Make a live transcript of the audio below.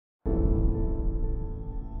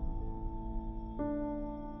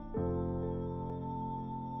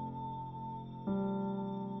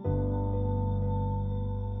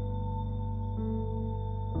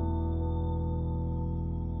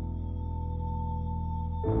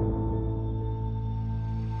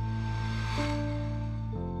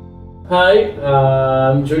Hi,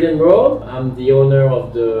 I'm Julian Bro. I'm the owner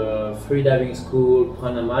of the freediving school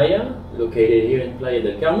PranaMaya, located here in Playa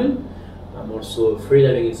del Carmen. I'm also a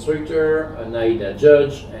freediving instructor, an AIDA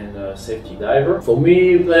judge, and a safety diver. For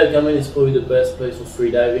me, Playa del Carmen is probably the best place for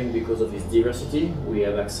freediving because of its diversity. We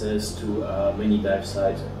have access to many dive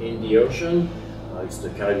sites in the ocean. It's the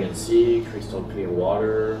Caribbean Sea, crystal clear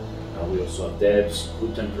water. We also have depths,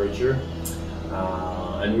 good temperature.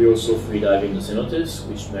 And we also freedive in the Cenotes,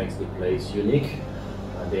 which makes the place unique.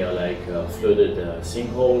 They are like flooded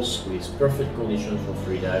sinkholes with perfect conditions for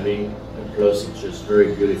freediving, and plus it's just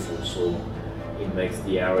very beautiful, so it makes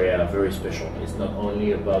the area very special. It's not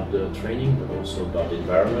only about the training, but also about the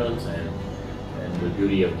environment and the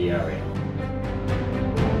beauty of the area.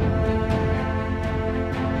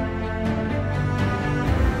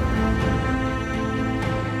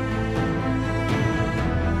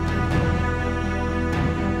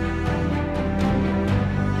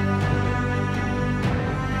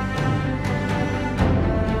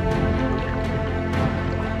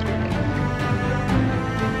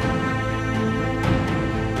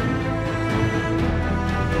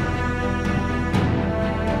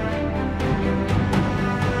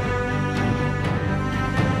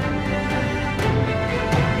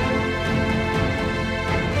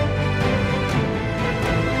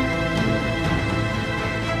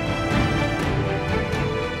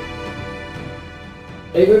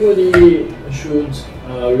 Everybody should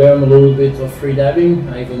learn a little bit of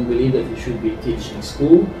freediving. I even believe that it should be taught in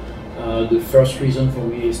school. The first reason for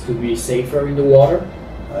me is to be safer in the water.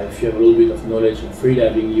 If you have a little bit of knowledge in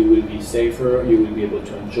freediving, you will be safer, you will be able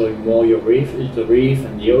to enjoy more the reef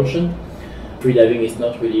and the ocean. Freediving is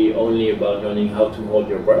not really only about learning how to hold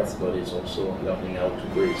your breath, but it's also learning how to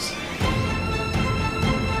breathe.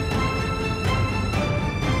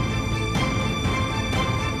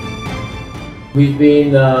 We've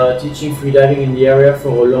been teaching freediving in the area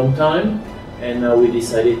for a long time, and now we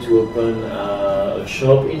decided to open a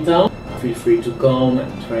shop in town. Feel free to come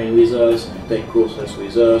and train with us and take courses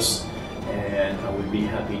with us, and I will be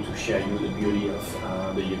happy to share you the beauty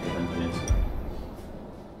of the Yucatan Peninsula.